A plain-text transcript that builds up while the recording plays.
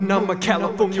I'm a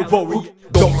California warrior.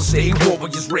 Golden State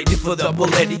Warriors ready for the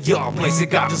millennium. Blazing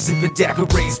got to sip and deck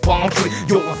and raise palm tree.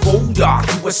 You're a fool, dog.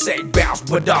 USA bounce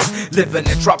with us. Living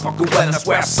in tropical weather,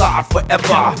 west side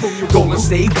forever. Golden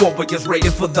State Warriors ready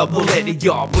for the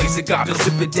millennium. Blazing got to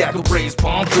sip and deck and raise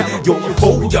palm tree. You're a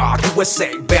fool, dog.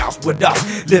 USA bounce with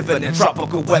us. Living in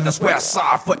tropical weather, west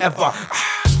side forever.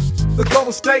 The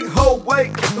Golden State, hold,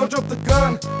 wait, don't drop the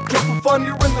gun. Drop for fun,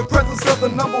 you're in the presence of the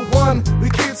 #1. The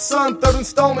kid's son, third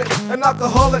installment, an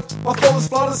alcoholic. My flow is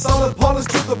flawless, solid,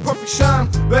 polished to the perfect shine.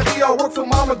 Baby, I work for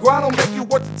mama, grind, I'll make you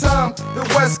worth the time. The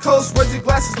West Coast, raise your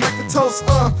glasses, make a toast,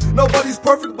 Nobody's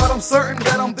perfect, but I'm certain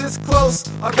that I'm this close.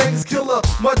 I think it's killer,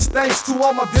 much thanks to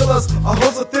all my dealers. Our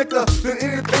hoes are thicker than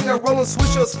anything that rollin'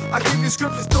 swishers. I give you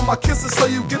scriptures through my kisses so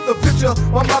you get the picture.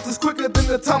 My mouth is quicker than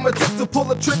the time it takes to pull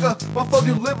the trigger. My flow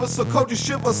delivers, so cold you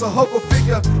shiver, so hope a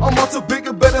figure. I'm on to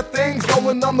bigger, better things,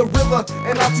 rolling on the river.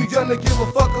 And I'm too young to give a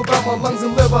fuck about my lungs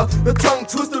and liver. The tongue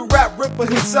twister rap ripper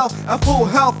himself, at full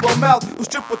health, my mouth will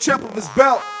strip a champ of his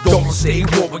belt. Golden State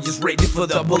Warriors ready for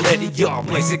the millennium.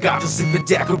 Blazing got to sip and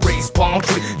deck and raise palm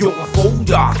tree. You're a fool,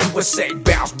 dog. USA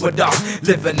bounce with us.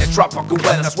 Living in tropical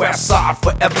weather, west side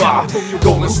forever.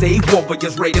 Golden State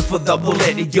Warriors ready for the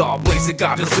millennium. Blazing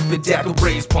got to sip and deck and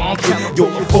raise palm tree.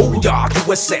 You're a fool, dog.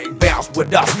 USA bounce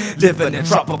with us. Living in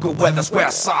tropical weather,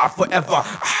 west side forever.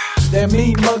 That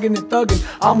mean mugging and thugging,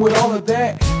 I'm with all of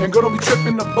that. And girl, don't be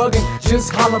tripping or bugging,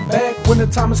 just holler back when the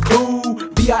time is cool.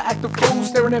 I act a fool,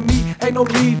 staring at me, ain't no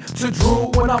need to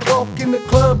drool. When I walk in the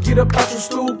club, get up out your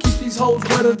stool. Keep these hoes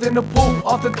wetter than the pool,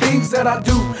 off the things that I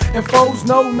do. And foes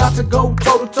know not to go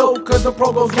toe to toe, cause the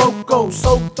pro goes loco.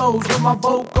 Soak those with my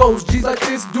vocals, G's like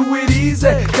this, do it easy.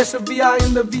 Catch the VI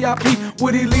in the VIP,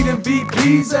 with elite and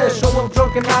VPs at. Show up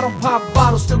drunk and I don't pop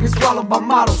bottles, still get swallowed by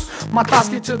models. My thoughts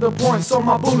get to the point, so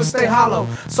my bullets stay hollow.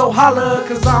 So holla,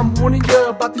 cause I'm warning ya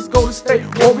about these Golden State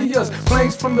Warriors.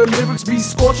 Flames from the lyrics be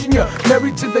scorching ya.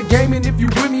 Married to the game, and if you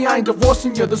with me, I ain't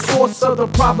divorcing you. The source of the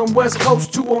problem, West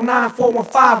Coast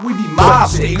 209-415, we be mobbing. Golden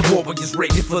State Warriors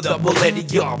ready for the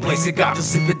millennium. Blazing got to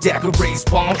sip and deck and raise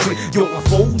palm tree. You're a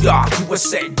fool, dog.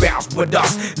 USA bounce with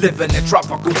us. Living in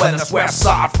tropical weather, west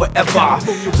side forever.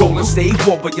 Golden State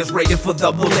Warriors ready for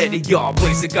the millennium.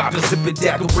 Blazing got to sip and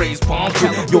deck and raise palm tree.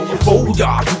 You're a fool,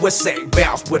 dog. USA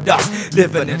bounce with us.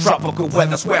 Living in tropical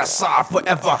weather, west side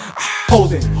forever.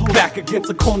 Holding back against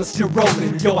the corner, still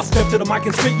rolling. Yo, I step to the mic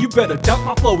and spit, you better doubt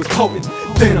my flow is potent.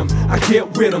 Venom, I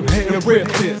get with them and rip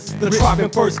this. The tribe in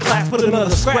first class, put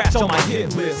another scratch on my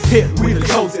hit list. We the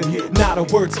chosen, not a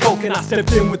word spoken. I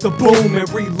stepped in with the boom and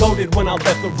reloaded when I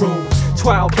left the room.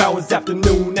 12 hours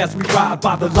afternoon as we ride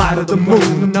by the light of the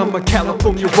moon. And I'm a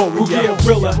California warrior,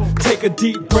 guerrilla. Take a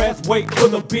deep breath, wait for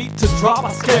the beat to drop.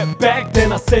 I step back,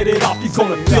 then I set it off. You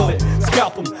gonna feel it.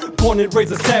 Scalp 'em, born and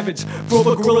raised a savage. For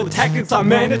the guerrilla tactics I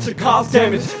manage to cause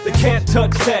damage. They can't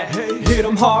touch that. Hit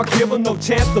 'em hard, give 'em no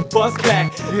chance to bust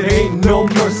back. There ain't no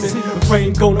mercy. The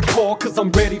rain gonna pour, cause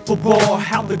I'm ready for war.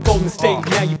 How the Golden State,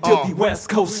 now you feel the West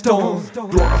Coast storm.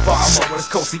 Glorify my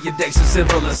West Coast of your days of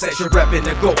civilization. Reppin'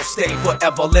 the Golden State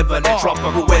forever, living in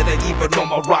tropical weather. Even on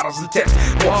my riders and text.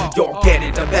 Once y'all get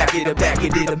it, the back it,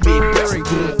 in the Midwest.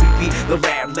 ELDonVp, the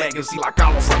land legacy like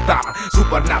Carlos Santana.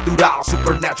 Supernatural,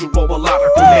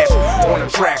 melodical measure. On the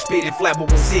track, spitting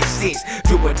flammable 16s.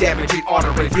 Doing damage in order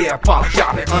and here,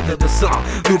 apologetic under the sun.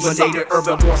 Illuminated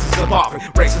urban voices surviving.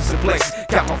 Races in places,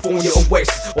 California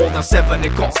oasis. All the 7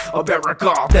 and coast,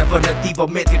 America.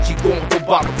 Definitivamente chingón,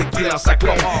 tumbado tequila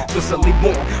cyclone. Especially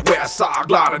more, west side,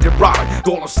 glider than ride.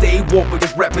 Golden State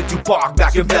Warriors reppin' Tupac,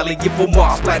 Machiavelli, give 'em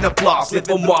Mars, plan applause, live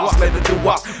for Mars, let it do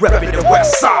us, reppin' the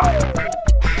west side.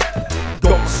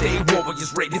 Golden State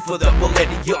Warriors ready for the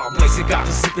millennium. Blazing got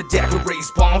to sip and deck and raise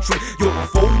palm tree. You're a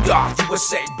fool, dog.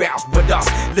 USA bounce with us.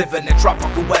 Living in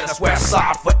tropical weather, west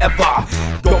side forever.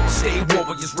 Golden State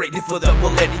Warriors ready for the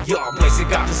millennium. Blazing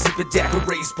got to sip and deck and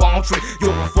raise palm tree.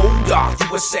 You're a fool, dog.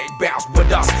 USA bounce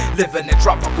with us. Living in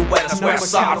tropical weather,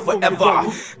 west side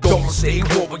forever. Golden State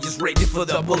Warriors ready for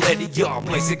the millennium.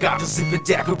 Blazing got to sip and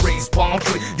deck and raise palm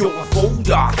tree. You're a fool,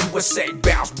 dog. USA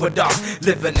bounce with us.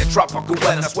 Living in tropical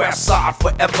weather, west side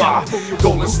forever.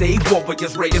 Golden State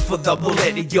Warriors ready for the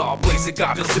millennium. Blazing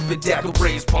got to sip and deck and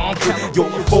raise palm tree. You're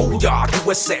a fool, dog.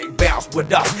 USA bounce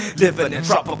with us. Living in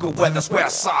tropical weather,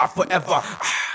 west side forever.